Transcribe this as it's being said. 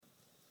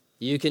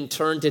You can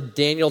turn to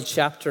Daniel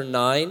chapter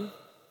 9.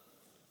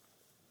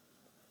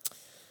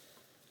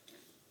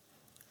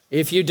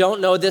 If you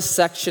don't know this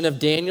section of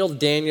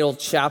Daniel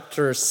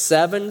chapter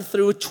 7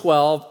 through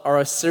 12 are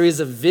a series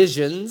of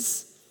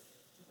visions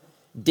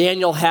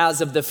Daniel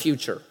has of the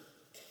future.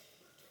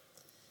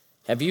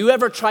 Have you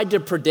ever tried to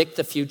predict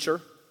the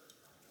future?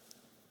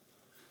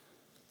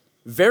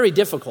 Very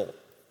difficult.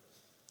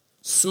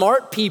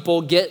 Smart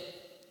people get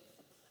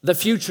the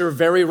future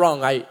very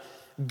wrong. I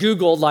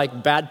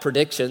Googled bad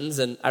predictions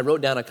and I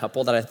wrote down a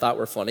couple that I thought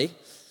were funny.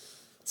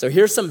 So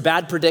here's some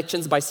bad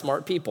predictions by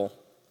smart people.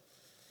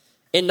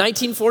 In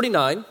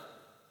 1949,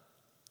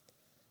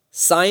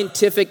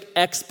 scientific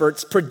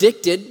experts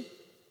predicted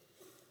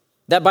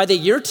that by the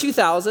year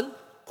 2000,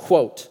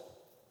 quote,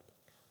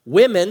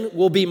 women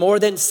will be more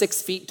than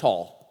 6 feet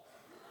tall.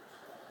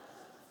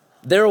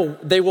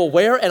 They will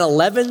wear an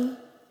 11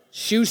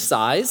 shoe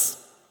size,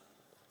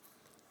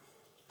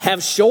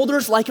 have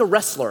shoulders like a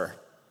wrestler.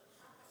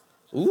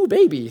 Ooh,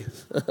 baby.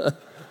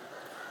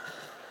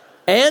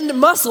 And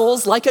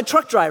muscles like a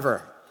truck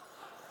driver.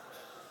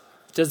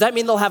 Does that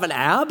mean they'll have an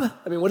ab?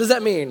 I mean, what does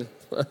that mean?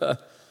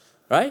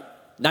 Right?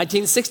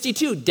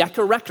 1962,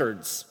 Decca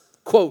Records,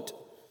 quote,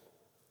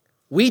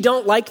 we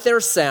don't like their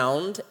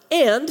sound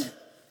and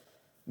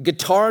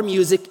guitar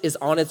music is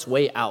on its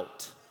way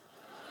out.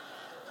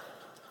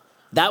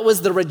 That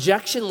was the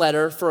rejection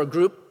letter for a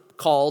group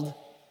called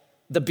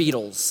the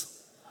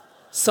Beatles.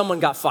 Someone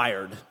got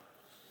fired.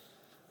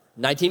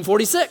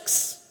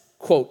 1946,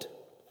 quote,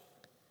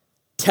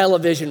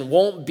 television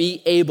won't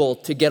be able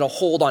to get a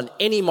hold on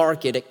any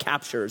market it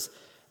captures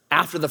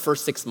after the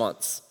first 6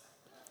 months.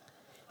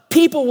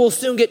 People will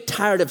soon get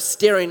tired of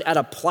staring at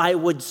a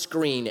plywood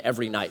screen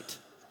every night.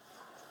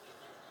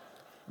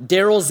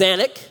 Daryl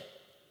Zanuck,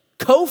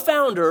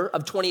 co-founder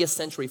of 20th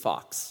Century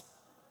Fox.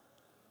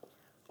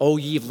 Oh,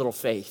 ye of little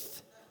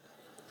faith.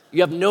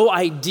 You have no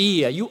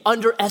idea. You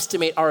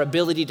underestimate our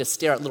ability to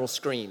stare at little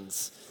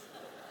screens.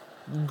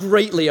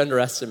 Greatly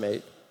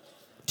underestimate.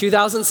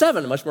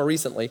 2007, much more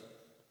recently.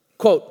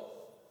 Quote,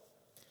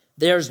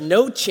 there's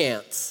no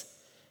chance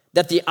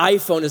that the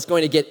iPhone is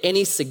going to get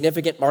any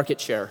significant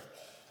market share.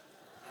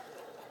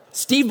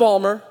 Steve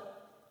Ballmer,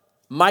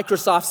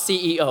 Microsoft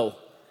CEO.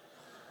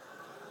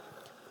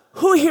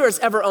 Who here has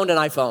ever owned an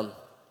iPhone?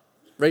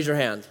 Raise your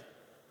hand.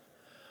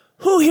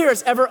 Who here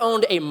has ever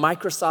owned a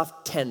Microsoft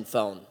 10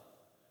 phone?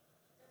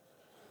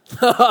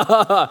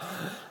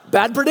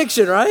 Bad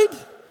prediction, right?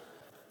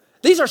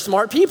 These are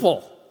smart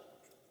people,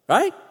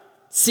 right?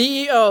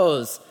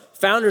 CEOs,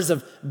 founders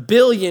of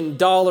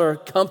billion-dollar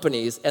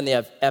companies, and they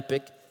have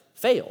epic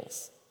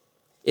fails.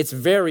 It's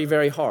very,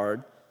 very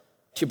hard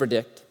to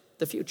predict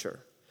the future.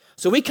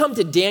 So we come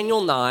to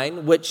Daniel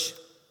 9, which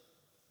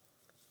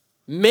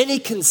many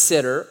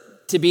consider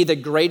to be the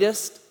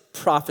greatest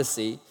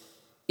prophecy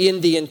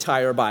in the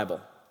entire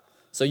Bible.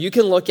 So you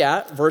can look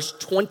at verse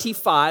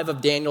 25 of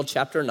Daniel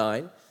chapter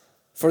 9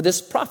 for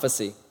this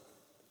prophecy.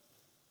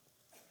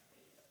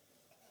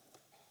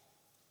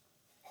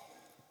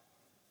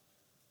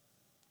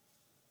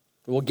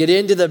 We'll get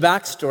into the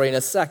backstory in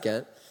a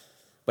second,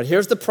 but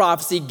here's the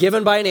prophecy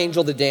given by an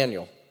angel to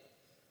Daniel.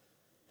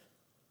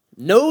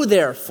 Know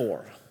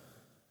therefore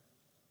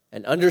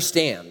and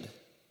understand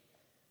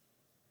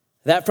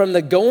that from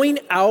the going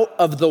out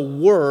of the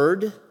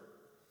word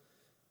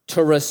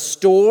to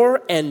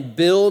restore and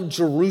build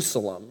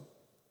Jerusalem,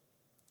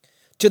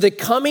 to the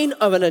coming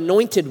of an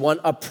anointed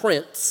one, a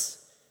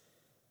prince,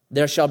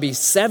 there shall be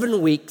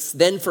 7 weeks,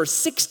 then for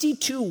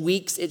 62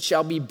 weeks it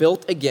shall be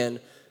built again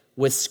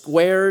with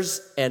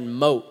squares and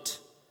moat,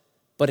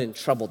 but in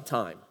troubled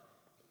time.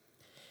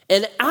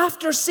 And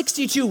after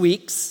 62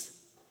 weeks,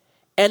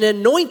 an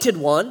anointed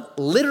one,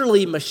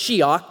 literally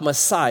Mashiach,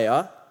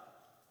 Messiah,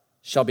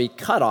 shall be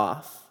cut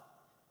off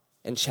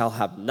and shall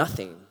have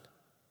nothing.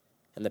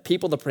 And the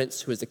people of the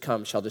prince who is to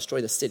come shall destroy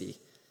the city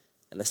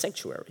and the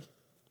sanctuary.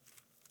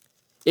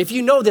 If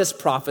you know this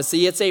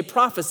prophecy, it's a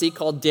prophecy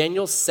called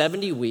Daniel's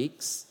 70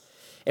 weeks.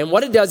 And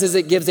what it does is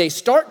it gives a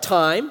start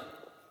time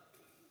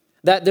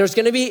that there's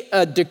going to be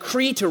a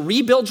decree to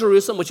rebuild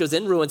Jerusalem, which was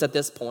in ruins at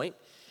this point.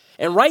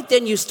 And right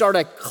then you start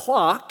a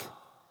clock,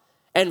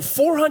 and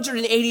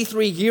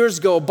 483 years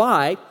go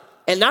by,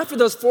 and after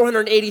those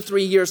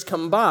 483 years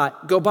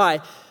go by,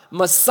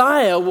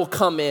 Messiah will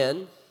come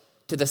in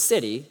to the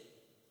city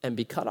and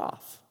be cut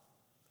off.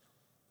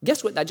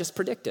 Guess what that just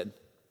predicted?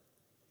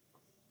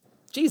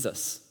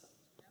 Jesus.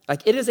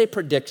 It is a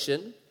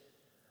prediction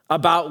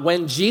about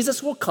when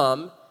Jesus will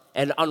come.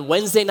 And on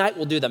Wednesday night,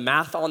 we'll do the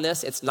math on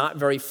this. It's not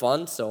very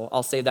fun, so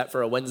I'll save that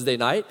for a Wednesday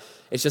night.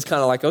 It's just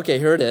kind of okay,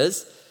 here it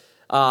is.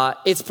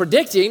 It's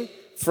predicting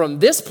from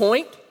this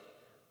point,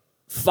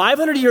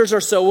 500 years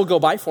or so will go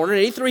by,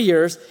 483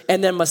 years,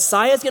 and then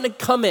Messiah is going to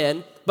come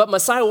in, but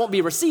Messiah won't be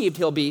received.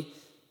 He'll be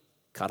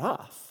cut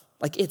off.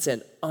 It's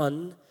an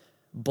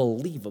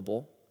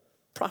unbelievable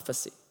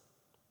prophecy.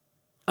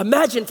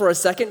 Imagine for a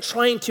second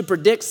trying to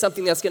predict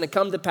something that's going to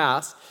come to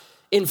pass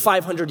in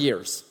 500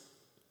 years.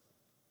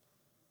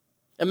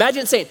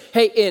 Imagine saying,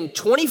 hey, in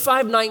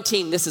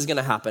 2519, this is going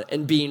to happen,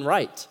 and being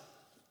right.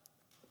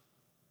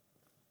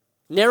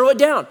 Narrow it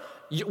down.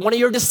 One of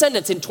your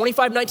descendants in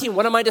 2519,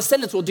 one of my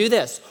descendants will do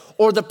this.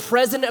 Or the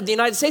president of the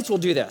United States will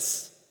do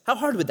this. How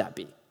hard would that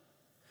be?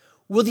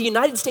 Will the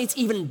United States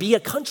even be a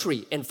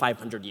country in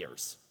 500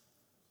 years?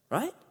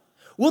 Right?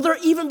 Will there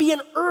even be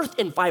an earth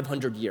in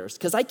 500 years?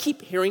 Because I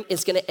keep hearing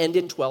it's going to end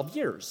in 12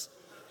 years.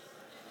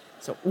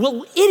 So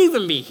will it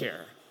even be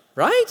here?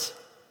 Right?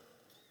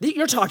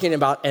 You're talking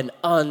about an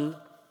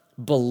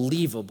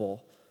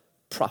unbelievable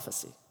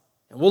prophecy.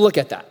 And we'll look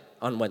at that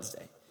on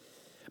Wednesday.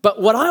 But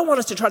what I want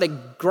us to try to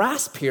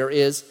grasp here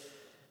is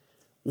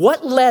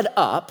what led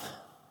up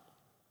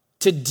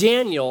to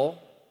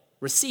Daniel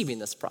receiving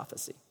this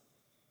prophecy.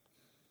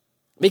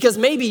 Because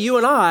maybe you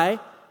and I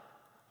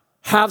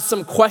have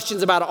some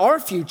questions about our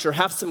future,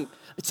 have some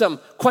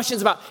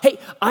questions about, hey,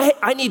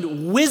 I need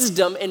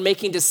wisdom in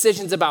making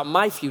decisions about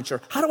my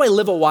future. How do I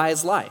live a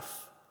wise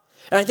life?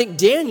 And I think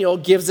Daniel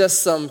gives us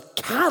some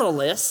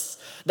catalysts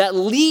that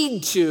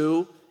lead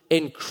to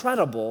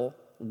incredible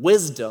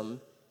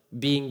wisdom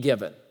being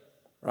given,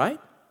 right?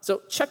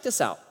 So check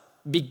this out.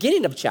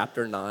 Beginning of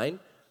chapter 9,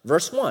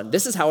 verse 1.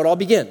 This is how it all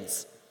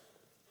begins.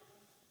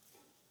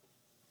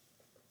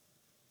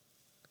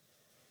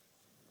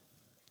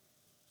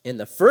 In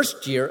the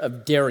first year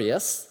of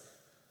Darius,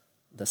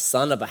 the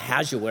son of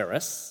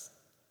Ahasuerus,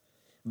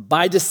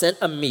 by descent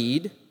a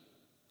Mede,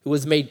 who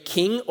was made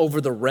king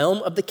over the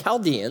realm of the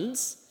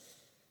Chaldeans,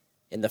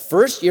 in the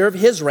first year of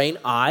his reign,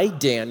 I,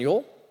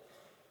 Daniel,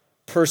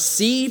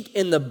 perceived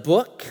in the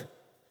book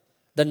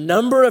the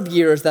number of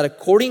years that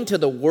according to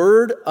the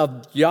word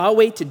of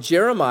Yahweh to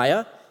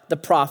Jeremiah, the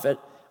prophet,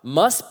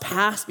 must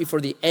pass before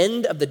the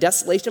end of the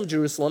desolation of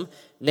Jerusalem,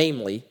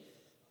 namely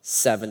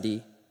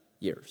 70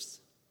 years.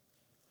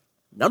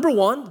 Number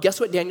one, guess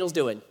what Daniel's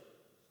doing?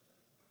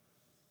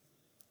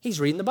 He's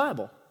reading the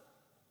Bible.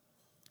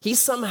 He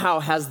somehow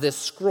has this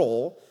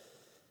scroll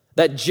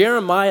that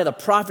Jeremiah the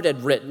prophet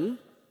had written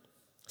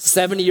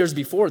 70 years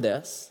before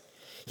this.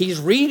 He's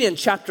reading in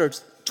chapter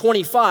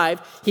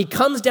 25. He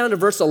comes down to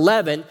verse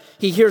 11.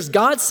 He hears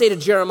God say to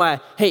Jeremiah,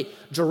 hey,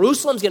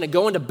 Jerusalem's going to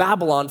go into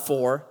Babylon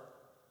for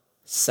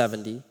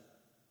 70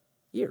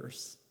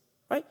 years,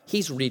 right?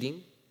 He's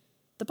reading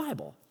the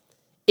Bible.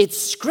 It's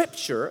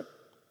scripture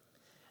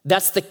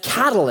that's the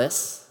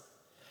catalyst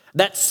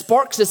that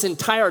sparks this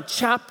entire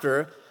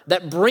chapter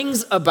that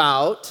brings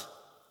about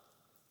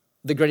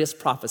the greatest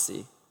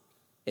prophecy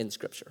in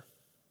Scripture.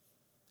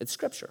 It's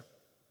Scripture.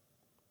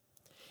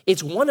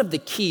 It's one of the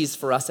keys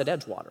for us at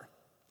Edgewater.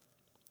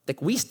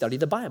 Like, we study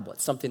the Bible.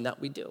 It's something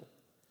that we do.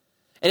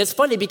 And it's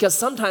funny because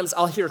sometimes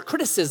I'll hear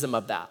criticism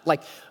of that.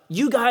 Like,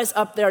 you guys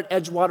up there at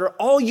Edgewater,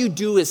 all you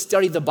do is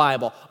study the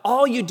Bible.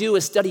 All you do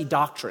is study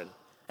doctrine.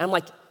 And I'm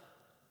like,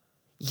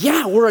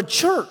 yeah, we're a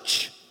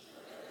church.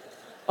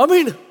 I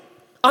mean,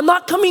 I'm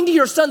not coming to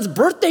your son's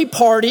birthday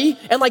party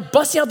and like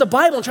busting out the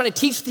Bible and trying to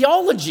teach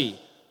theology.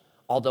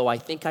 Although I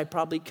think I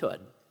probably could.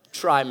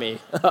 Try me.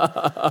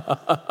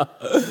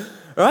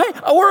 Right?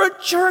 We're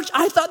a church.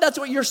 I thought that's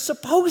what you're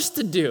supposed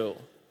to do.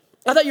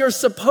 I thought you're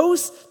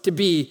supposed to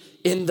be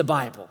in the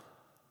Bible.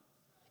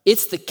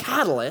 It's the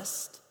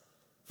catalyst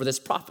for this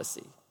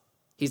prophecy.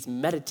 He's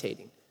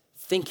meditating,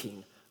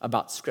 thinking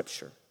about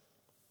Scripture.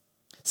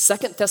 2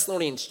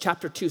 Thessalonians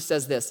chapter 2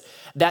 says this,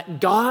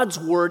 that God's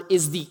word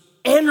is the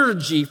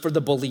energy for the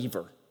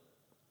believer.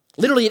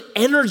 Literally, it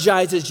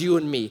energizes you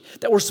and me,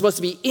 that we're supposed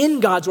to be in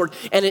God's word,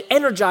 and it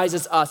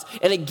energizes us,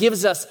 and it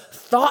gives us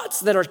thoughts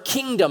that are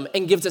kingdom,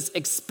 and gives us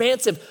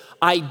expansive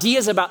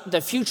ideas about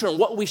the future and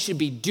what we should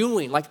be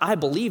doing. Like, I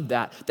believe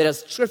that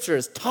as Scripture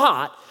is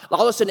taught,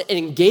 all of a sudden it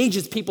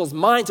engages people's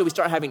minds, so we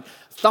start having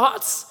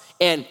thoughts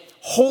and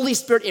Holy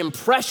Spirit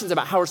impressions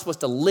about how we're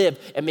supposed to live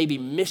and maybe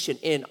mission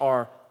in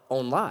our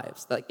own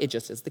lives. Like, it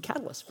just is the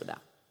catalyst for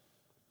that.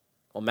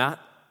 Well, Matt,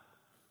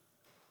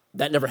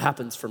 that never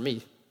happens for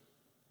me.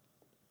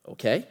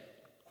 Okay.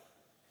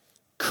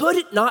 Could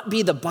it not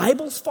be the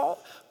Bible's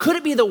fault? Could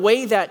it be the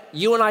way that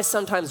you and I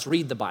sometimes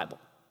read the Bible?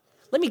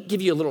 Let me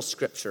give you a little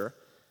scripture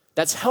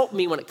that's helped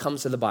me when it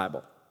comes to the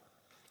Bible.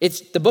 It's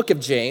the book of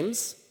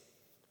James.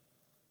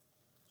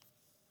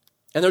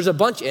 And there's a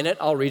bunch in it.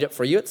 I'll read it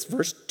for you. It's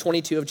verse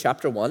 22 of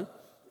chapter 1.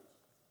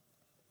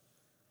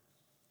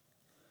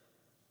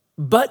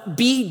 But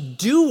be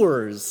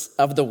doers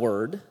of the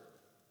word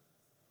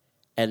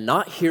and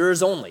not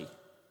hearers only,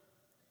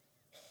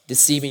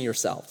 deceiving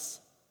yourselves.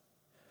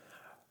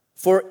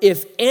 For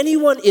if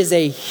anyone is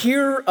a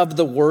hearer of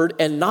the word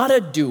and not a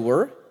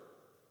doer,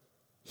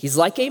 he's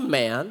like a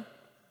man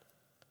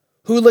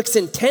who looks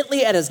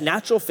intently at his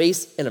natural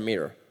face in a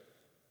mirror.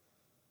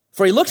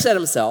 For he looks at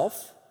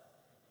himself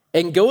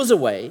and goes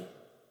away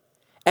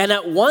and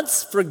at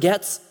once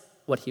forgets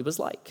what he was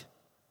like.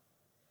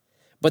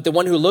 But the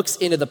one who looks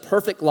into the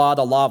perfect law,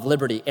 the law of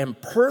liberty, and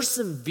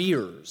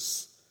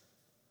perseveres,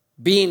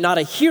 being not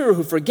a hearer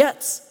who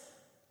forgets,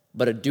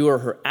 but a doer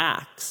who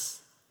acts,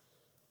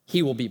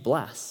 he will be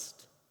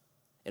blessed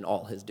in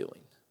all his doing.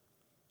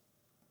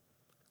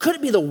 Could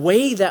it be the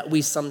way that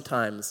we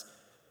sometimes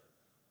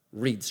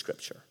read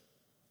Scripture?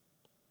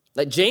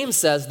 Like James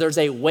says, there's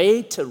a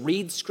way to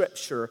read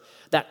Scripture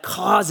that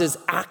causes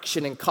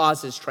action and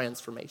causes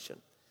transformation.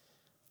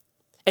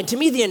 And to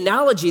me, the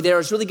analogy there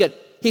is really good.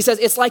 He says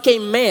it's like a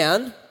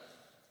man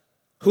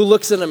who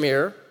looks in a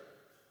mirror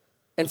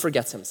and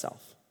forgets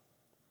himself.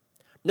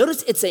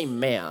 Notice it's a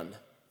man,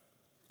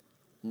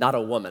 not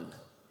a woman.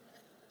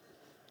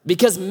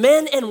 Because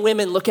men and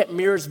women look at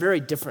mirrors very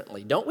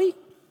differently, don't we?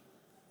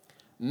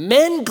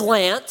 Men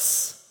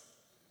glance,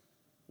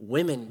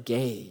 women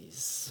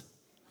gaze.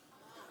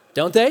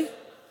 Don't they?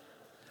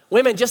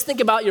 Women, just think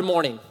about your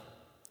morning.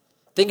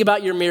 Think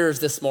about your mirrors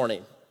this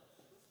morning,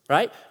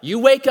 right? You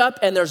wake up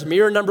and there's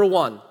mirror number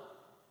 1.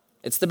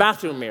 It's the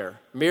bathroom mirror.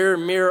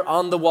 Mirror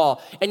on the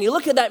wall. And you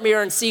look at that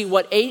mirror and see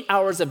what 8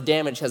 hours of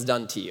damage has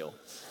done to you.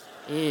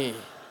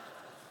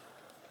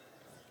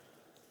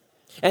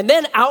 And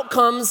then out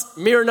comes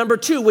mirror number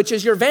 2, which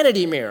is your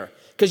vanity mirror.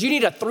 Because you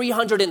need a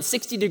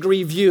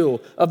 360-degree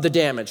view of the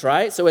damage,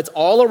 right? So it's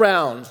all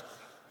around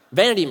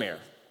vanity mirror.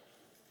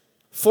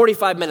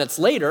 45 minutes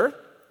later,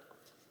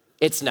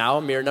 it's now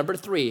mirror number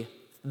 3,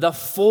 the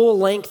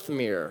full-length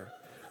mirror,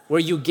 where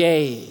you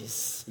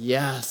gaze.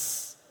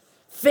 Yes.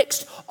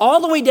 Fixed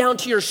all the way down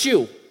to your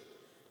shoe.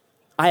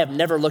 I have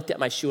never looked at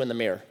my shoe in the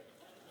mirror.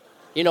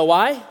 You know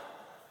why?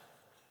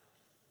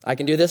 I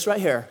can do this right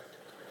here.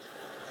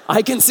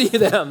 I can see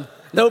them.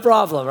 No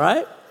problem,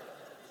 right?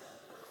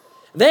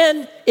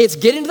 Then it's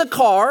get into the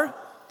car,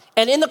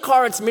 and in the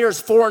car it's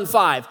mirrors 4 and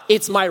 5.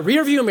 It's my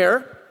rear view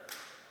mirror,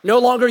 no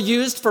longer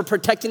used for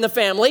protecting the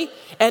family,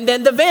 and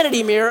then the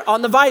vanity mirror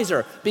on the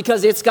visor,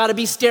 because it's got to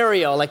be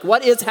stereo. Like,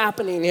 what is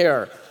happening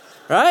here,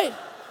 right?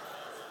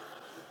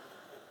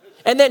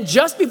 And then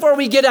just before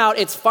we get out,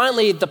 it's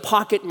finally the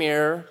pocket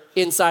mirror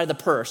inside the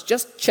purse,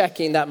 just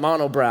checking that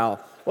monobrow.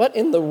 What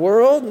in the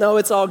world? No,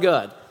 it's all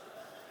good.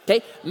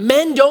 Okay,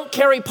 men don't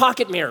carry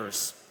pocket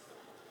mirrors.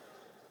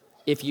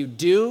 If you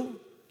do,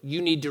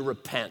 you need to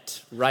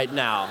repent right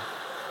now.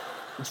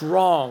 It's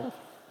wrong.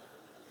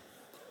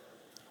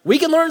 We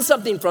can learn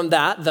something from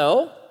that,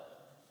 though.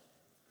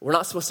 We're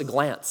not supposed to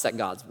glance at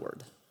God's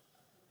word.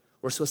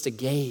 We're supposed to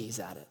gaze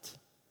at it.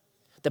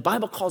 The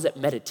Bible calls it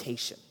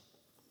meditation.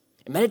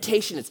 And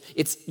meditation,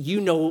 it's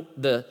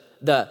the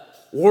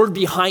word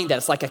behind that.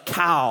 It's like a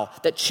cow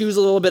that chews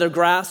a little bit of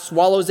grass,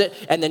 swallows it,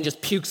 and then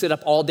just pukes it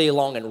up all day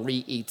long and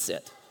re-eats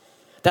it.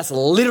 That's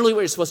literally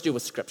what you're supposed to do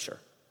with Scripture.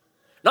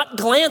 Not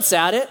glance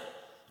at it,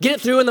 get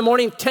it through in the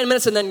morning, 10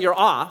 minutes, and then you're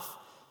off.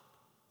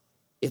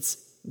 It's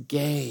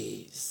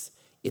gaze.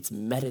 It's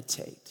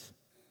meditate.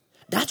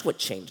 That's what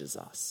changes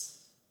us.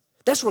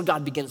 That's where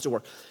God begins to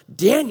work.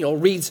 Daniel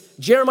reads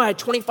Jeremiah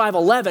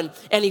 25:11,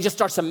 and he just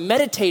starts to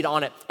meditate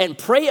on it and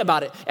pray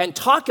about it and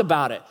talk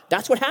about it.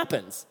 That's what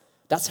happens.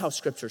 That's how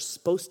Scripture's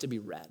supposed to be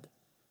read.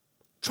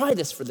 Try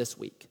this for this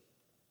week.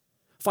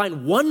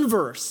 Find one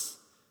verse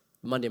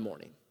Monday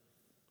morning.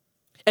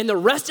 And the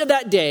rest of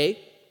that day,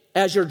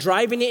 as you're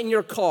driving it in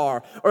your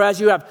car, or as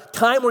you have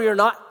time where you're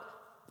not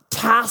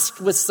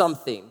tasked with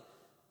something,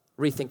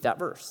 rethink that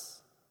verse.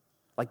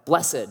 Like,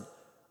 blessed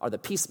are the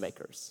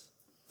peacemakers,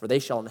 for they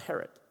shall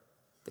inherit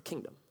the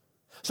kingdom.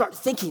 Start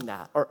thinking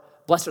that. Or,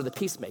 blessed are the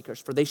peacemakers,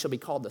 for they shall be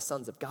called the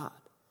sons of God.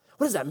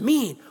 What does that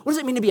mean? What does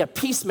it mean to be a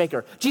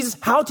peacemaker? Jesus,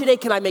 how today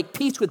can I make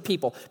peace with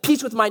people?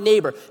 Peace with my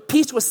neighbor?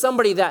 Peace with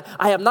somebody that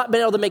I have not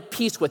been able to make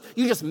peace with?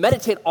 You just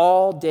meditate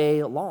all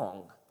day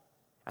long,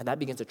 and that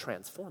begins to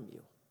transform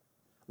you.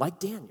 Like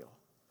Daniel,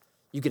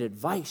 you get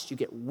advice, you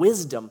get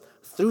wisdom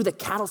through the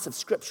catalyst of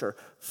Scripture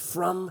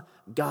from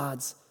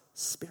God's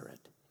Spirit.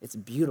 It's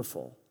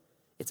beautiful.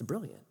 It's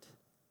brilliant.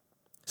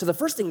 So the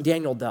first thing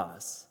Daniel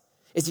does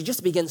is he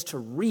just begins to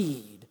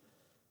read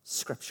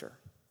Scripture.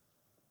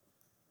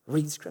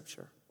 Read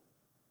Scripture.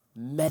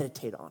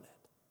 Meditate on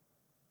it.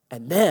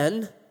 And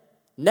then,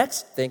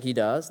 next thing he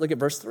does, look at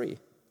verse 3.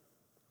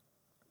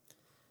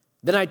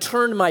 Then I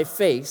turned my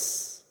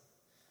face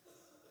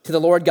to the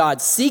Lord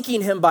God,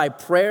 seeking him by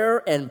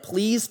prayer and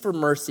pleas for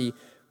mercy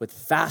with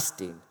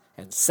fasting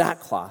and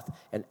sackcloth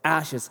and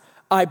ashes.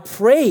 I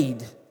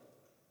prayed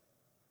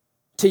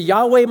to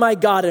Yahweh my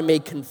God and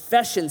made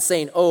confession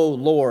saying, O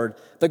Lord,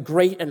 the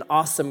great and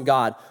awesome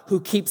God, who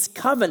keeps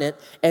covenant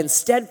and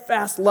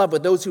steadfast love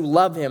with those who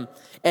love him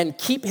and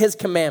keep his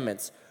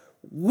commandments.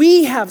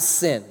 We have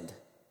sinned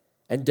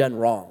and done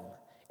wrong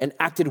and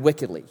acted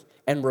wickedly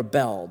and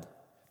rebelled,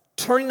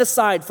 turning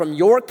aside from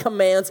your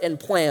commands and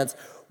plans.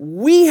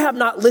 We have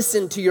not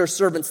listened to your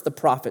servants, the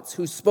prophets,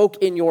 who spoke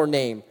in your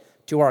name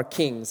to our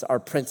kings, our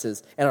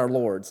princes, and our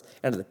lords,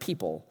 and to the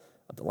people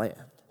of the land.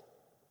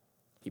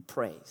 He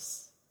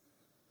prays.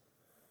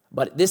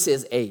 But this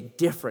is a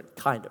different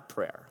kind of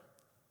prayer.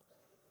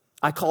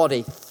 I call it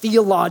a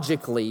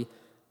theologically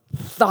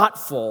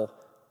thoughtful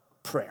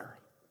prayer.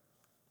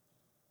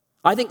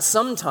 I think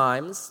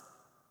sometimes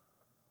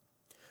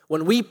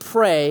when we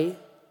pray,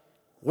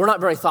 we're not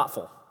very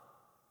thoughtful.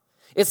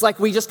 It's like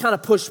we just kind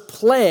of push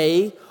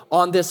play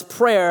on this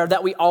prayer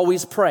that we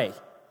always pray.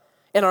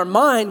 In our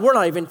mind, we're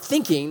not even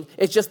thinking.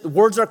 It's just the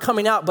words are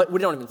coming out, but we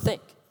don't even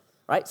think,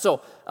 right?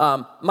 So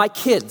my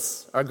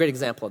kids are a great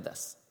example of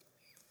this.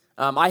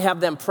 I have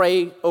them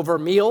pray over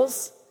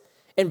meals,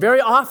 and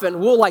very often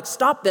we'll like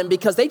stop them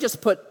because they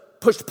just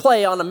push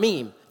play on a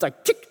meme. It's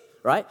like, tick,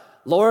 right?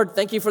 Lord,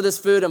 thank you for this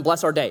food and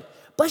bless our day.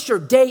 Bless your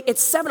day.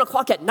 It's 7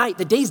 o'clock at night.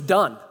 The day's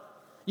done.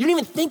 You don't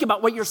even think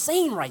about what you're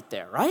saying right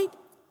there, right?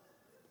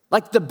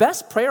 Like the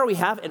best prayer we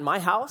have in my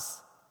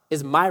house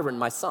is Myron,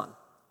 my son.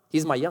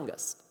 He's my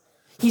youngest.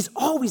 He's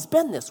always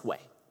been this way.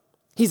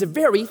 He's a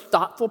very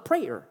thoughtful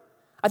prayer.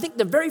 I think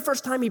the very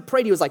first time he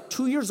prayed, he was like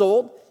 2 years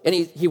old, and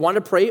he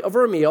wanted to pray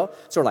over a meal.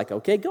 So we're like,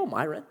 okay, go,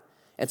 Myron.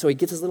 And so he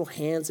gets his little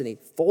hands, and he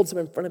folds them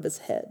in front of his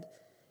head.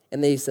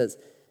 And then he says,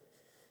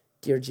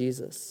 Dear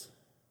Jesus,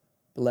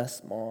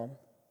 bless Mom,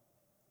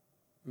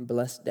 and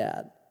bless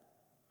Dad.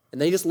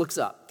 And then he just looks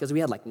up, because we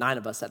had like 9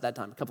 of us at that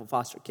time, a couple of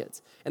foster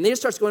kids. And then he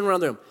just starts going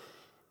around the room,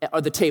 or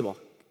the table,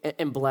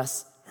 and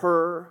bless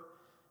her,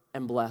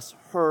 and bless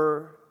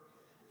her,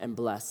 and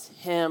bless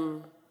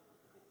him.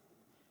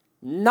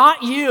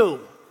 Not you.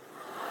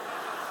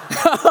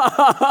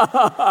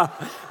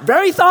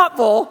 Very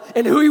thoughtful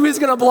in who he was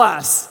going to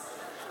bless.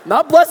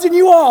 Not blessing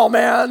you all,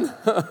 man.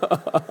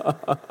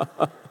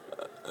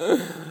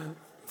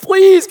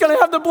 Please, can I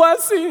have the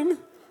blessing?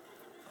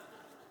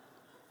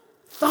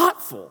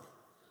 Thoughtful.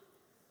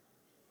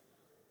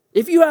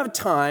 If you have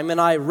time,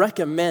 and I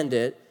recommend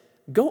it,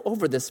 go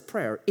over this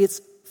prayer.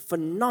 It's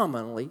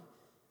phenomenally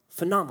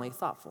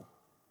thoughtful,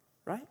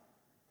 right?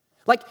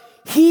 Like,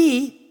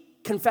 he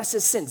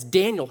confesses sins.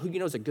 Daniel, who you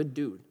know is a good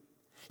dude,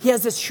 he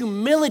has this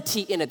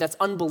humility in it that's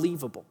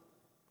unbelievable.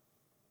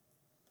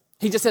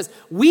 He just says,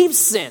 we've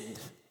sinned.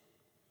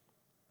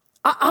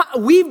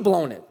 We've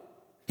blown it.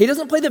 He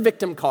doesn't play the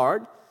victim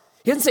card.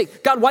 He doesn't say,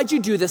 God, why'd you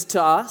do this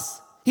to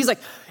us? He's like,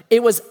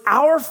 it was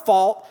our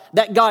fault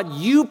that, God,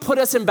 you put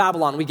us in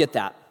Babylon. We get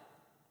that.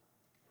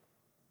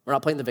 We're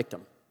not playing the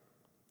victim.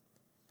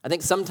 I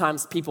think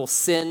sometimes people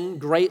sin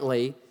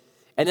greatly,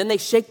 and then they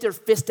shake their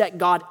fist at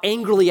God,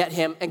 angrily at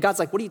him, and God's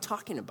like, what are you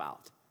talking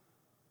about?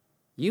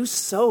 You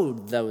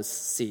sowed those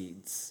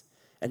seeds,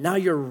 and now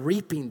you're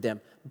reaping them.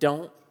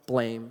 Don't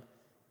blame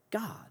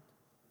God.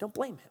 Don't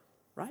blame him,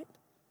 right?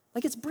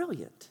 Like, it's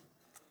brilliant.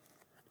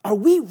 Are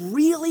we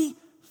really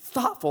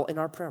thoughtful in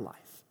our prayer life?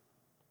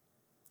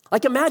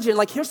 Like, imagine,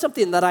 like, here's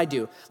something that I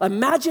do.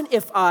 Imagine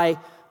if I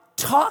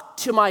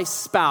talked to my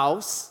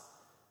spouse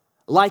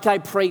like I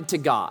prayed to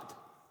God.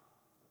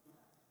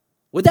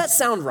 Would that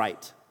sound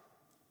right?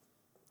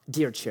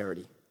 Dear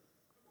Charity,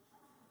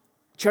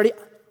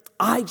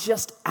 I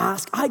just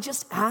ask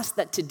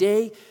that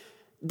today,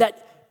 that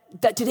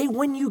today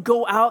when you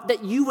go out,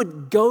 that you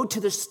would go to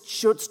the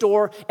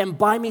store and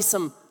buy me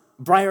some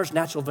Breyers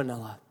Natural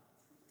Vanilla.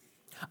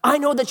 I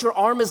know that your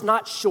arm is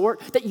not short,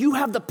 that you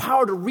have the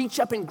power to reach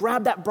up and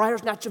grab that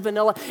Breyers Natural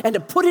Vanilla and to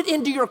put it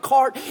into your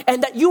cart,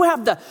 and that you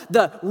have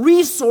the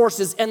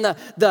resources and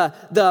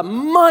the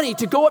money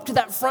to go up to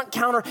that front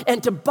counter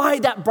and to buy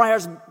that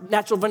Breyers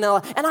Natural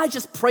Vanilla. And I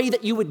just pray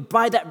that you would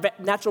buy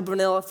that Natural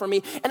Vanilla for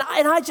me. And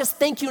I just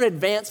thank you in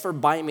advance for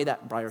buying me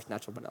that Breyers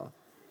Natural Vanilla.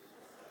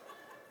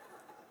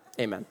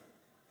 Amen.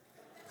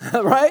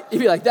 Right? You'd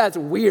be like, that's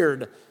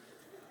weird.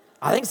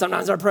 I think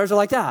sometimes our prayers are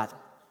like that.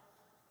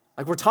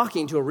 Like, we're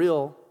talking to a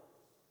real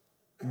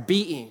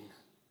being.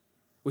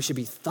 We should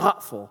be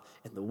thoughtful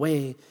in the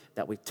way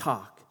that we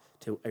talk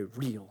to a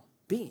real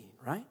being,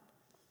 right?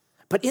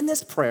 But in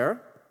this prayer,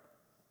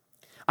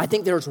 I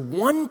think there's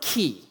one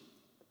key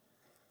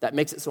that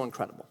makes it so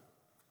incredible.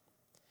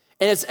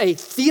 And it's a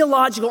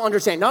theological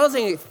understanding. Not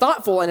only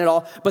thoughtful in it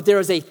all, but there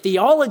is a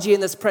theology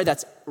in this prayer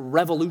that's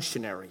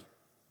revolutionary.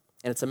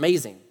 And it's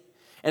amazing.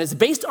 And it's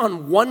based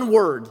on one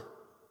word.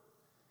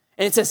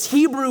 And it's this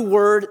Hebrew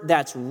word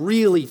that's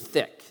really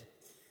thick.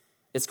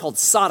 It's called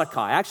tzedakah.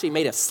 I actually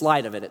made a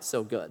slide of it. It's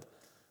so good.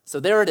 So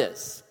there it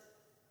is.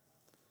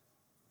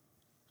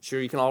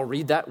 Sure you can all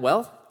read that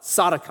well?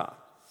 Tzedakah.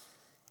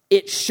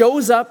 It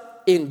shows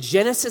up in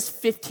Genesis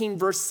 15,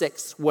 verse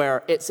 6,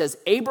 where it says,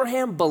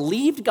 Abraham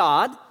believed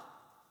God,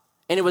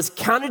 and it was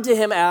counted to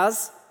him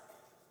as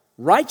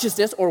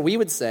righteousness, or we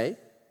would say,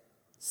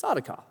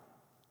 tzedakah.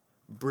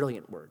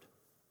 Brilliant word.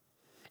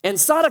 And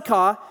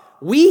tzedakah,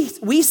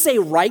 we say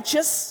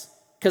righteous,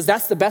 because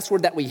that's the best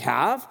word that we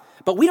have,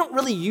 but we don't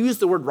really use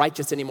the word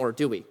righteous anymore,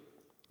 do we?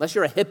 Unless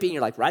you're a hippie and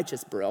you're like,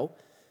 righteous, bro.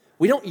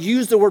 We don't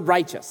use the word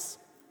righteous.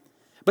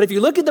 But if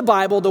you look at the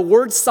Bible, the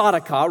word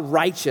tzedakah,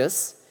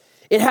 righteous,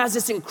 it has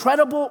this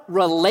incredible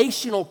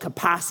relational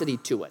capacity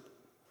to it.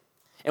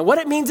 And what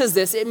it means is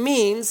this: it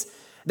means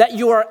that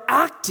you are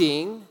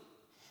acting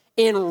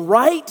in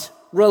right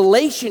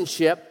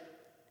relationship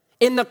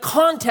in the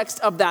context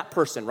of that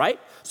person, right?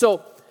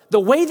 So the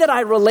way that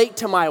I relate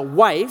to my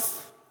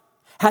wife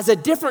has a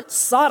different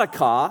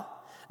tzedakah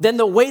than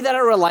the way that I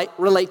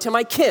relate to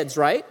my kids,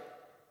 right?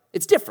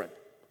 It's different.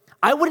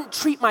 I wouldn't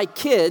treat my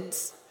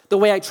kids the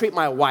way I treat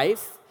my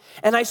wife,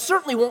 and I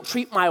certainly won't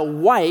treat my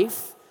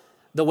wife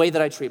the way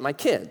that I treat my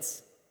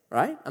kids,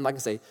 right? I'm not going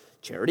to say,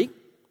 Charity,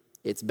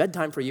 it's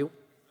bedtime for you.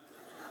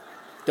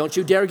 Don't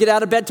you dare get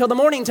out of bed till the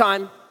morning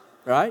time,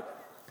 right?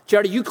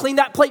 Charity, you clean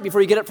that plate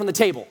before you get up from the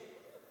table.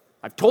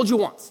 I've told you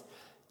once.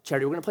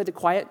 Charity, we're going to play the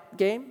quiet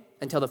game.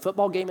 until the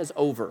football game is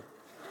over.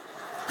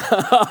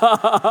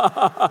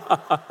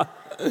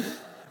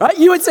 Right?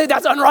 You would say,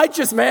 that's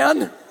unrighteous,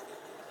 man.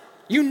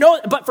 You know,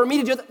 but for me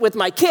to do that with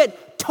my kid,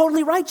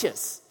 totally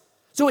righteous.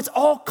 So it's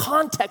all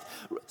context.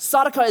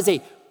 Tzedakah is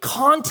a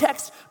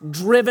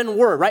context-driven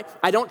word, right?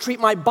 I don't treat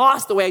my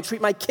boss the way I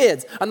treat my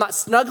kids. I'm not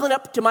snuggling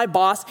up to my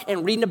boss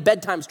and reading a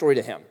bedtime story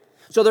to him.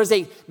 So there's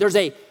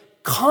a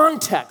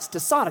context to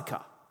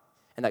tzedakah,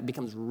 and that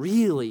becomes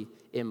really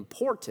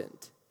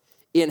important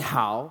in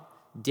how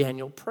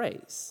Daniel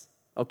prays,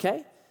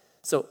 okay?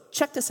 So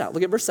check this out.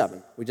 Look at verse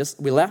 7.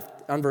 We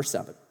left on verse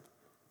 7.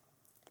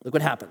 Look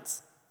what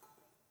happens.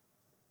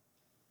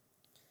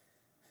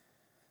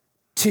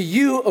 To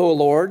you, O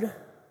Lord,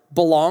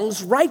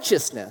 belongs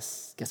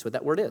righteousness. Guess what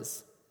that word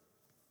is?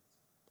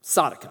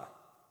 Tzedakah.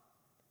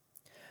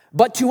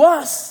 But to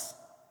us,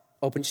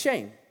 open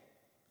shame.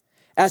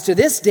 As to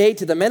this day,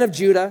 to the men of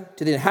Judah,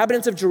 to the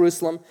inhabitants of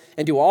Jerusalem,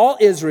 and to all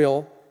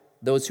Israel,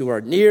 those who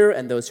are near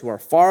and those who are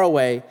far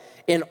away,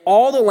 in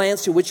all the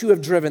lands to which you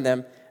have driven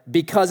them,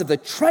 because of the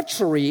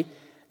treachery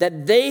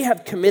that they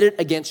have committed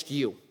against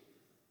you.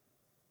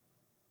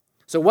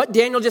 So what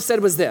Daniel just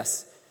said was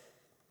this: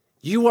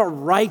 you are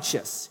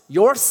righteous.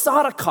 Your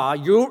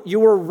tzedakah, you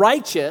were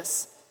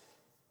righteous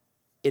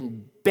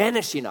in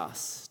banishing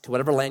us to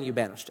whatever land you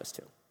banished us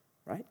to,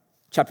 right?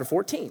 Chapter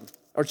 14,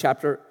 or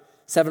chapter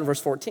 7, verse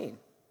 14.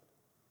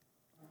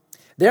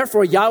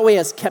 Therefore, Yahweh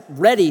has kept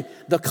ready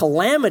the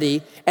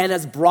calamity and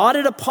has brought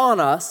it upon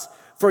us.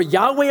 For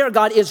Yahweh our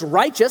God is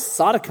righteous,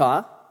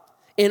 tzedakah,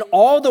 in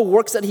all the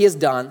works that he has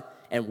done,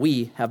 and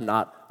we have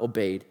not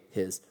obeyed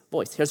his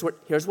voice. Here's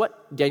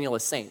what Daniel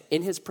is saying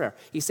in his prayer.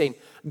 He's saying,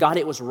 God,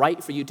 it was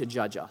right for you to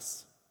judge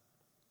us.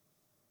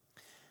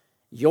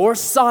 Your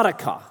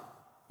tzedakah,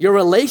 your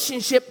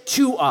relationship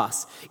to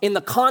us, in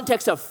the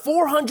context of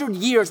 400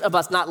 years of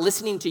us not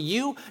listening to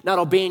you, not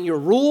obeying your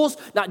rules,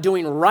 not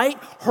doing right,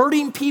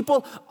 hurting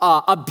people,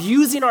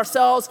 abusing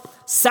ourselves,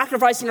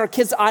 sacrificing our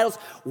kids to idols,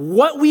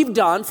 what we've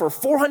done for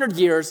 400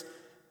 years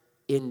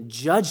in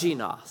judging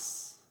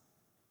us,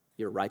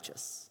 you're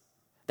righteous.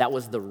 That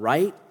was the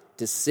right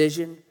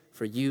decision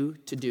for you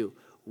to do.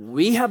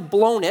 We have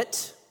blown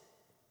it,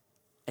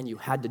 and you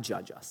had to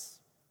judge us.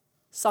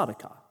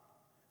 Tzedakah,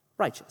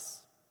 righteous.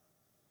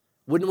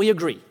 Wouldn't we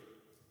agree?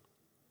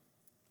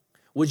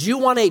 Would you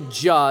want a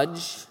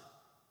judge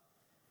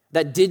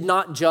that did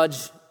not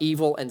judge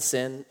evil and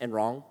sin and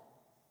wrong?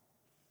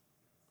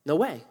 No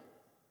way.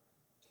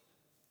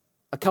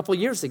 A couple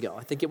years ago,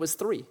 I think it was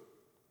 3,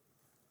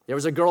 there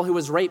was a girl who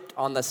was raped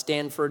on the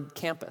Stanford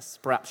campus.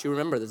 Perhaps you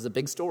remember, this is a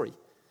big story.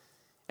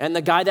 And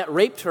the guy that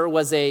raped her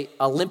was a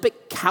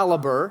Olympic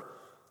caliber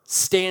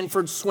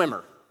Stanford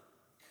swimmer.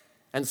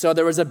 And so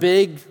there was a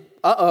big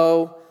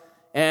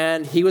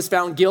and he was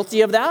found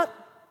guilty of that.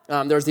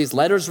 There's these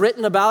letters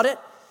written about it.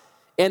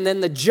 And then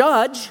the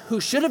judge,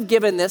 who should have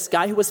given this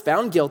guy who was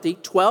found guilty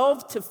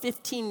 12 to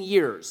 15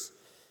 years,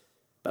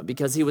 but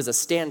because he was a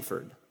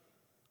Stanford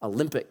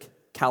Olympic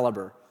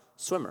caliber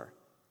swimmer,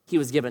 he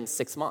was given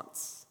 6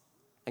 months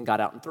and got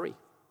out in 3.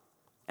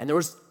 And there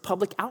was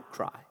public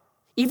outcry.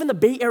 Even the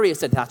Bay Area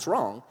said that's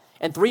wrong.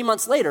 And 3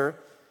 months later,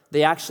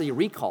 they actually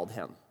recalled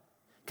him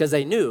because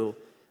they knew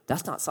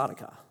that's not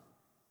tzedakah.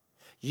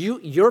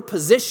 Your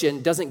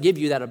position doesn't give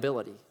you that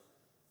ability.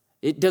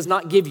 It does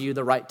not give you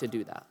the right to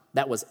do that.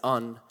 That was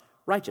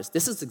unrighteous.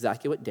 This is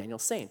exactly what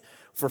Daniel's saying.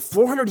 For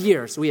 400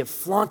 years, we have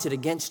flaunted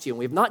against you, and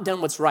we have not done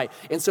what's right.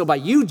 And so by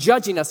you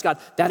judging us, God,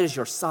 that is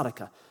your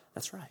tzedakah.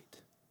 That's right.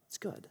 It's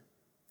good.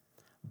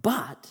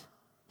 But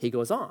he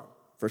goes on,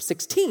 verse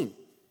 16.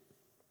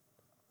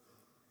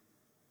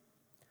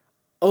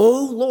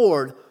 O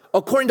Lord,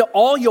 according to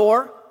all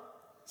your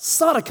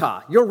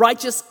tzedakah, your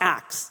righteous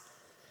acts,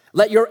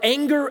 let your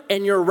anger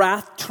and your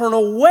wrath turn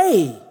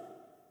away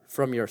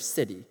from your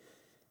city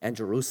and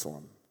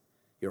Jerusalem,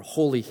 your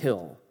holy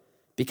hill.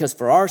 Because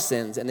for our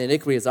sins and the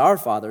iniquities of our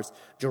fathers,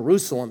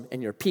 Jerusalem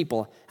and your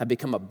people have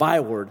become a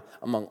byword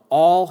among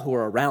all who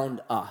are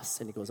around us.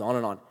 And he goes on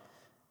and on.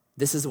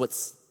 This is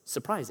what's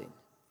surprising.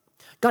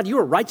 God, you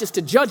are righteous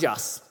to judge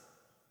us.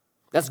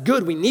 That's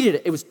good. We needed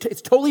it.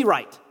 It's totally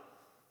right.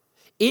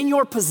 In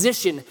your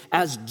position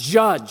as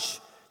judge,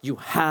 you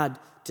had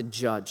to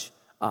judge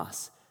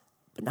us.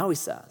 But now he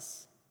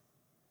says,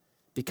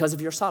 because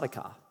of your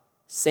tzedakah,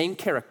 same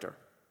character,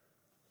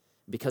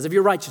 because of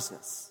your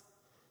righteousness,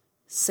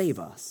 save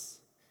us,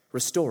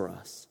 restore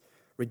us,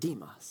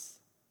 redeem us.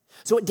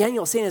 So what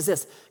Daniel is saying is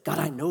this: God,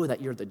 I know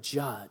that you're the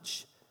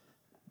judge,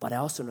 but I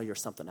also know you're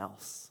something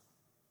else.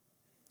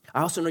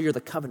 I also know you're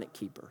the covenant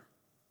keeper.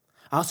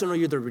 I also know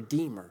you're the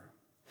redeemer.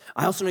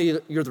 I also know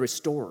you're the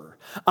restorer.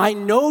 I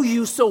know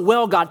you so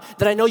well, God,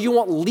 that I know you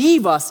won't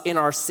leave us in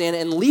our sin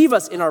and leave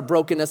us in our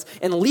brokenness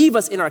and leave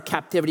us in our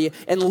captivity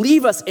and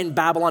leave us in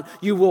Babylon.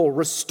 You will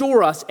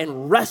restore us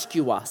and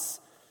rescue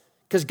us.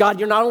 Because God,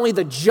 you're not only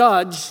the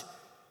judge,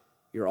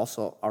 you're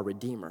also our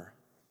redeemer,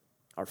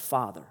 our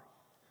father,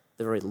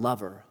 the very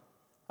lover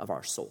of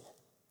our soul.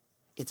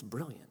 It's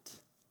brilliant.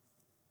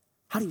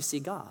 How do you see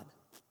God?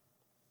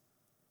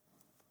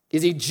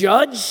 Is he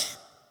judge?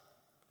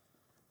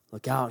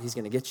 look out, he's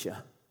going to get you.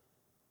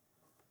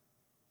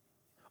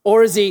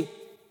 Or is he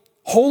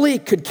holy,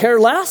 could care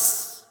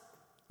less,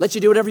 let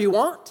you do whatever you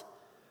want?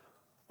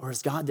 Or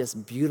is God this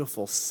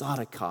beautiful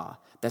Tzedakah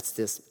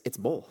it's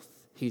both.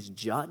 He's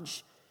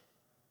judge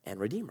and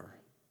redeemer.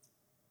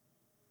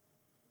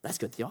 That's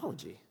good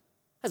theology.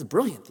 That's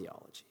brilliant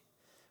theology.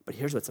 But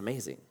here's what's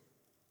amazing.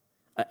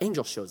 An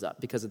angel shows up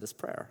because of this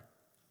prayer.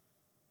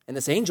 And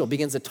this angel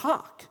begins to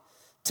talk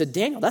to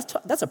Daniel.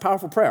 That's a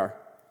powerful prayer.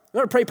 You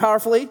want to pray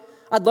powerfully?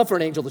 I'd love for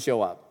an angel to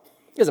show up.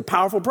 It's a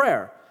powerful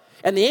prayer.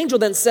 And the angel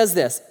then says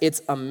this.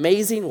 It's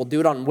amazing. We'll do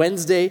it on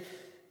Wednesday.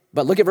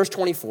 But look at verse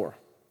 24.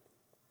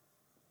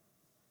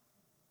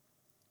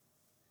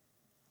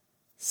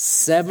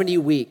 70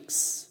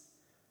 weeks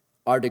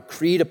are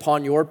decreed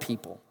upon your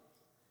people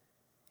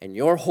and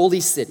your holy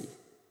city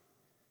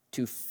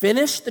to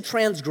finish the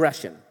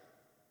transgression,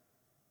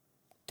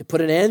 to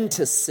put an end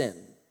to sin,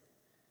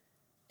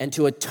 and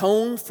to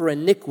atone for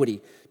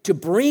iniquity, to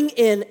bring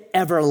in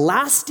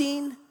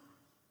everlasting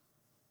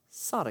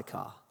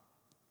Tzedakah,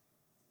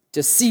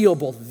 to seal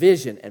both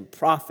vision and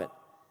prophet,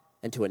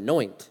 and to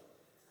anoint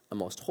a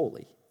most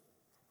holy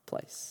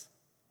place.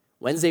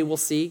 Wednesday, we'll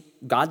see,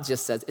 God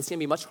just says, it's going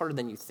to be much harder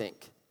than you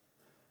think.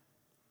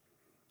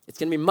 It's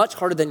going to be much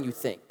harder than you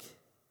think.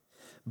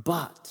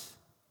 But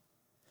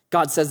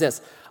God says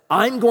this,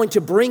 I'm going to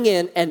bring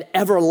in an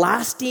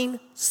everlasting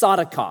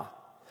Tzedakah,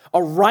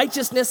 a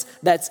righteousness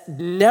that's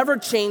never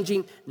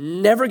changing,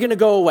 never going to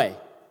go away.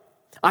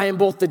 I am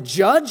both the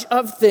judge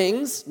of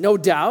things, no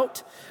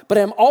doubt, but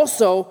I'm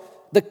also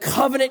the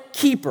covenant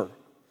keeper.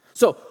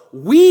 So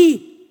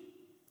we,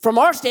 from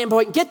our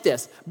standpoint, get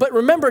this. But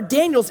remember,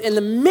 Daniel's in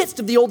the midst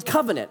of the old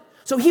covenant.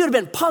 So he would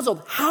have been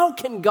puzzled. How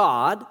can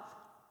God,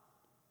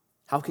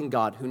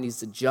 who needs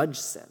to judge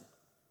sin,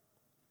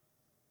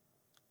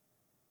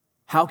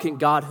 how can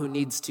God, who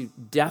needs to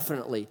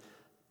definitely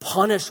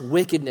punish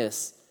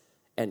wickedness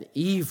and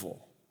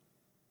evil,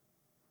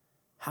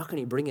 how can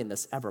he bring in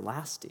this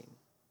everlasting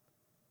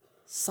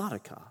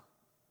Tzedakah?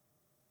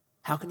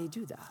 How can he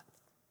do that?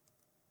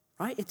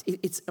 Right?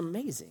 It's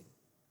amazing.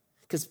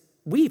 Because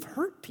we've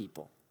hurt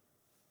people.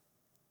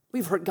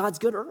 We've hurt God's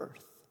good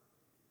earth.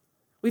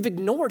 We've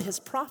ignored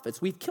his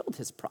prophets. We've killed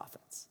his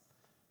prophets.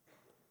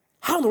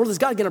 How in the world is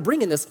God going to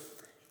bring in this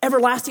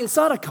everlasting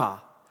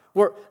Tzedakah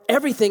where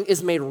everything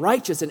is made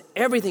righteous and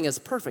everything is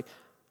perfect?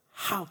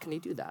 How can he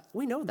do that?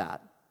 We know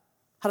that.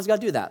 How does God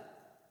do that?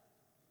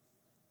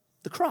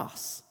 The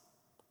cross,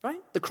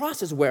 right? The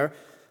cross is where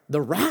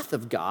the wrath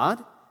of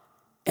God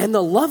and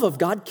the love of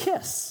God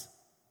kiss.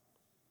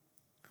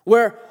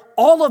 Where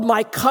all of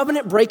my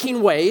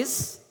covenant-breaking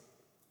ways,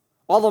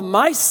 all of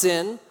my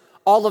sin,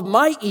 all of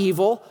my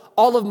evil,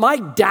 all of my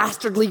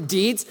dastardly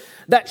deeds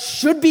that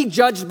should be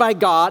judged by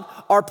God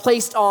are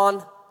placed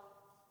on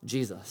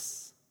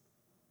Jesus.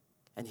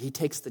 And he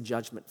takes the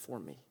judgment for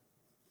me.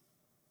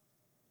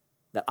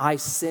 That I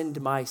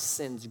sinned my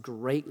sins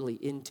greatly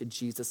into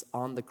Jesus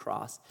on the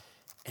cross,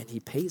 and he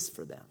pays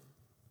for them.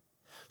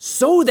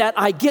 So that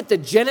I get the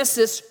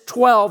Genesis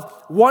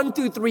 12, 1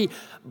 through 3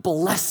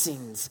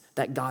 blessings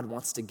that God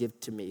wants to give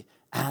to me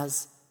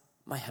as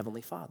my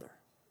Heavenly Father.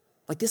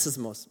 Like, this is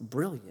the most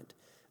brilliant,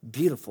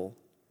 beautiful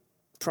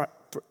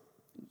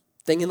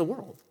thing in the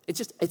world.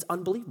 It's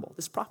unbelievable,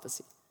 this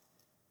prophecy.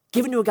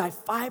 Given to a guy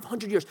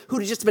 500 years who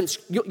had just been,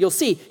 you'll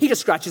see, he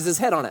just scratches his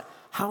head on it.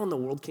 How in the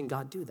world can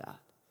God do that?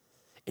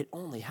 It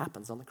only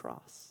happens on the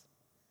cross.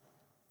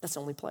 That's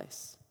the only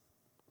place.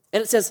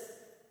 And it says,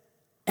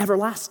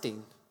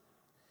 everlasting.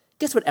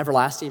 Guess what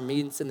everlasting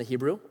means in the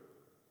Hebrew?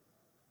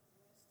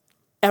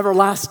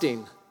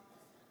 Everlasting.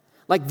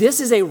 Like, this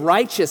is a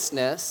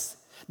righteousness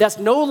that's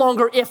no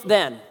longer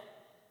if-then.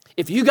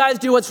 If you guys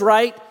do what's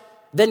right,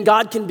 then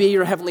God can be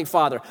your Heavenly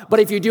Father.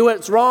 But if you do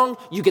what's wrong,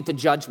 you get the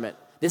judgment.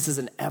 This is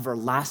an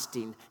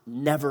everlasting,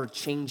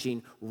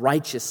 never-changing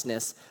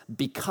righteousness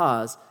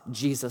because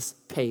Jesus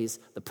pays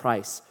the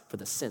price for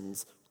the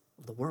sins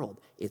of the world.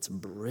 It's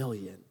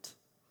brilliant.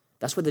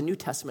 That's why the New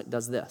Testament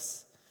does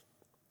this.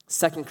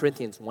 2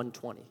 Corinthians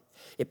 1:20.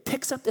 It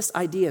picks up this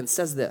idea and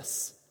says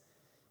this.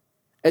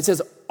 It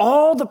says,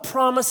 all the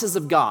promises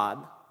of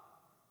God,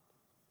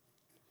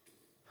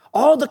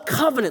 all the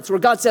covenants where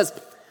God says,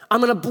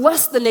 I'm going to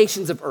bless the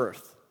nations of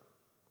earth.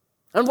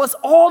 I'm going to bless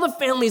all the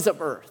families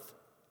of earth.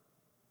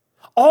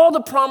 All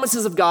the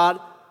promises of God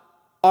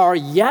are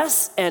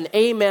yes and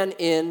amen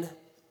in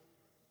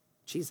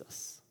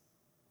Jesus.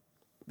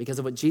 Because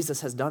of what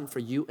Jesus has done for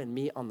you and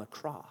me on the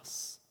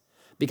cross.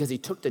 Because he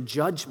took the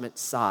judgment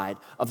side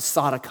of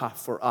Tzedakah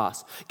for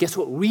us. Guess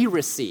what we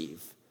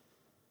receive?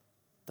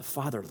 The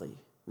fatherly,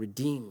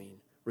 redeeming,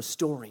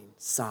 restoring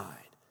side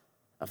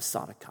of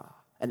Tzedakah.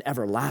 An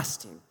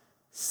everlasting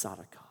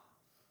Tzedakah.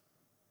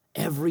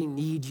 Every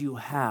need you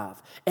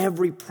have,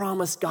 every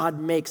promise God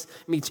makes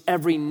meets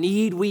every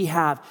need we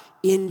have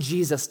in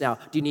Jesus now.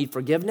 Do you need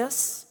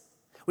forgiveness?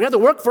 We don't have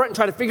to work for it and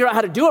try to figure out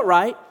how to do it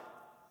right.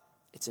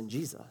 It's in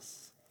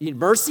Jesus. You need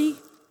mercy?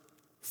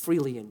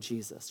 Freely in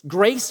Jesus.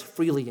 Grace?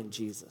 Freely in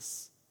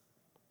Jesus.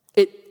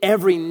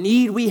 Every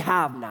need we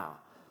have now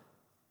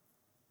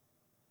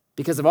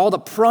because of all the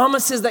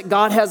promises that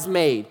God has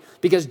made,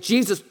 because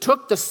Jesus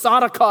took the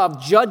tzedakah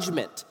of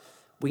judgment,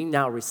 we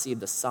now receive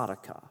the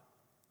tzedakah,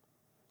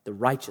 the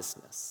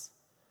righteousness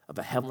of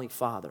a heavenly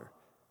Father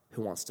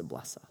who wants to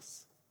bless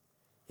us.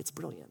 It's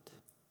brilliant.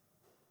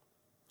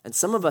 And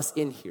some of us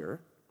in here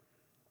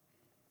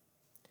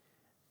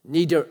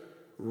need to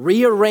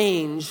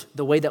rearrange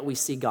the way that we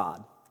see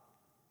God.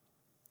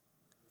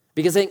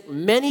 Because I think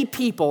many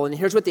people, and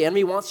here's what the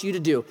enemy wants you to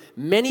do,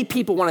 many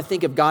people want to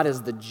think of God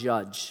as the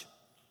judge.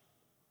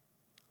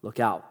 Look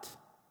out.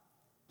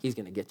 He's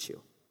going to get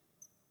you.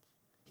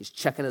 He's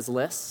checking his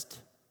list,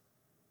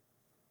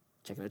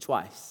 checking it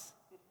twice.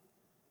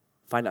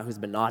 Find out who's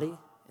been naughty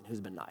and who's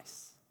been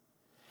nice.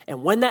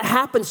 And when that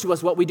happens to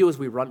us, what we do is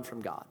we run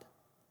from God.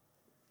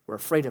 We're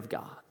afraid of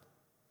God.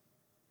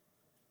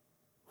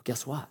 Well,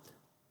 guess what?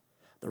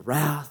 The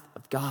wrath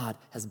of God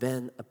has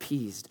been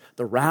appeased.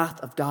 The wrath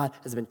of God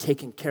has been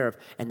taken care of.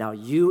 And now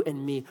you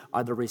and me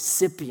are the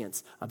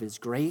recipients of his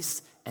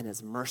grace and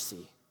his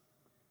mercy.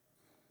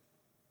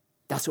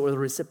 That's what we're the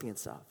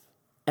recipients of.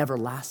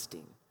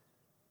 Everlasting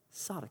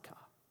tzedakah.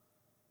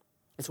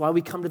 It's why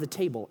we come to the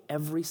table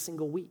every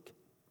single week.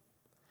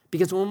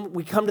 Because when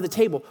we come to the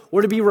table,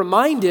 we're to be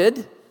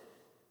reminded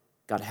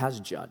God has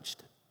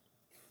judged.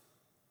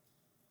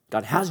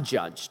 God has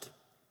judged.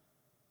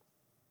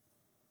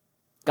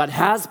 God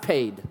has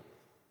paid.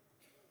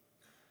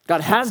 God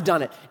has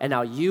done it. And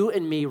now you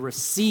and me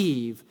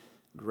receive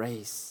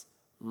grace,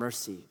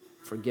 mercy,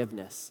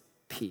 forgiveness,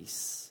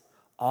 peace.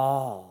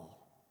 All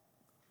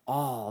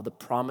the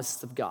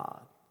promises of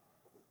God.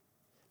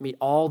 Meet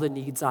all the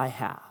needs I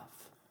have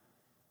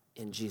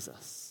in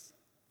Jesus.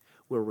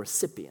 We're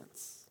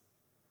recipients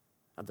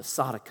of the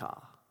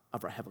tzedakah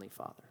of our Heavenly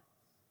Father.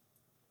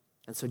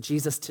 And so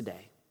Jesus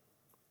today,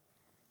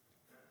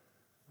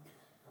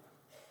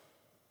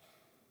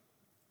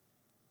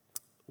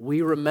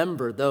 we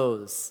remember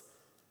those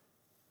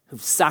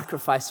who've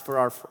sacrificed for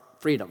our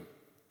freedom.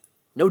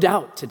 No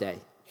doubt today.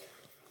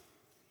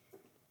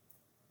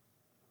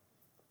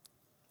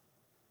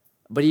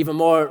 But even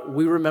more,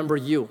 we remember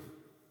you,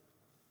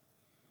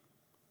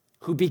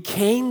 who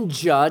became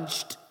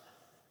judged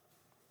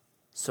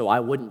so I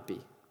wouldn't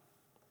be.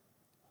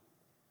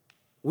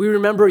 We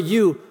remember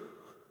you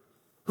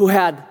who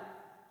had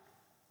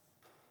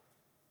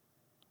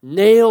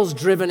nails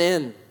driven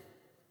in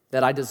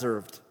that I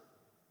deserved,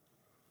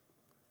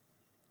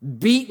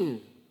 beaten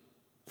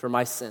for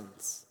my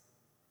sins,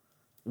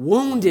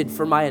 wounded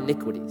for my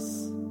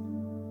iniquities,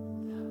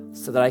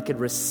 so that I could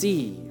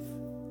receive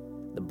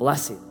the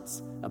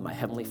blessings of my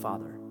Heavenly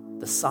Father,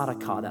 the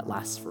tzedakah that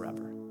lasts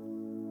forever.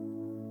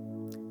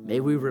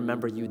 May we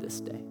remember you this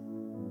day.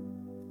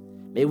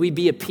 May we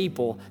be a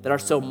people that are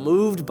so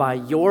moved by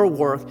your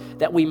work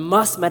that we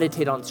must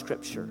meditate on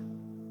Scripture,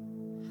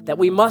 that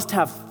we must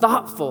have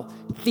thoughtful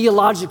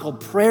theological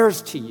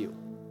prayers to you,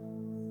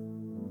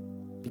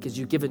 because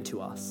you've given to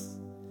us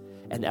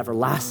an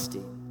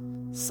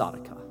everlasting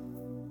tzedakah.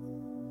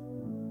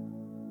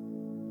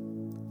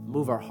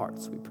 Move our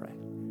hearts, we pray.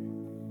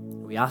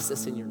 We ask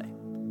this in your name.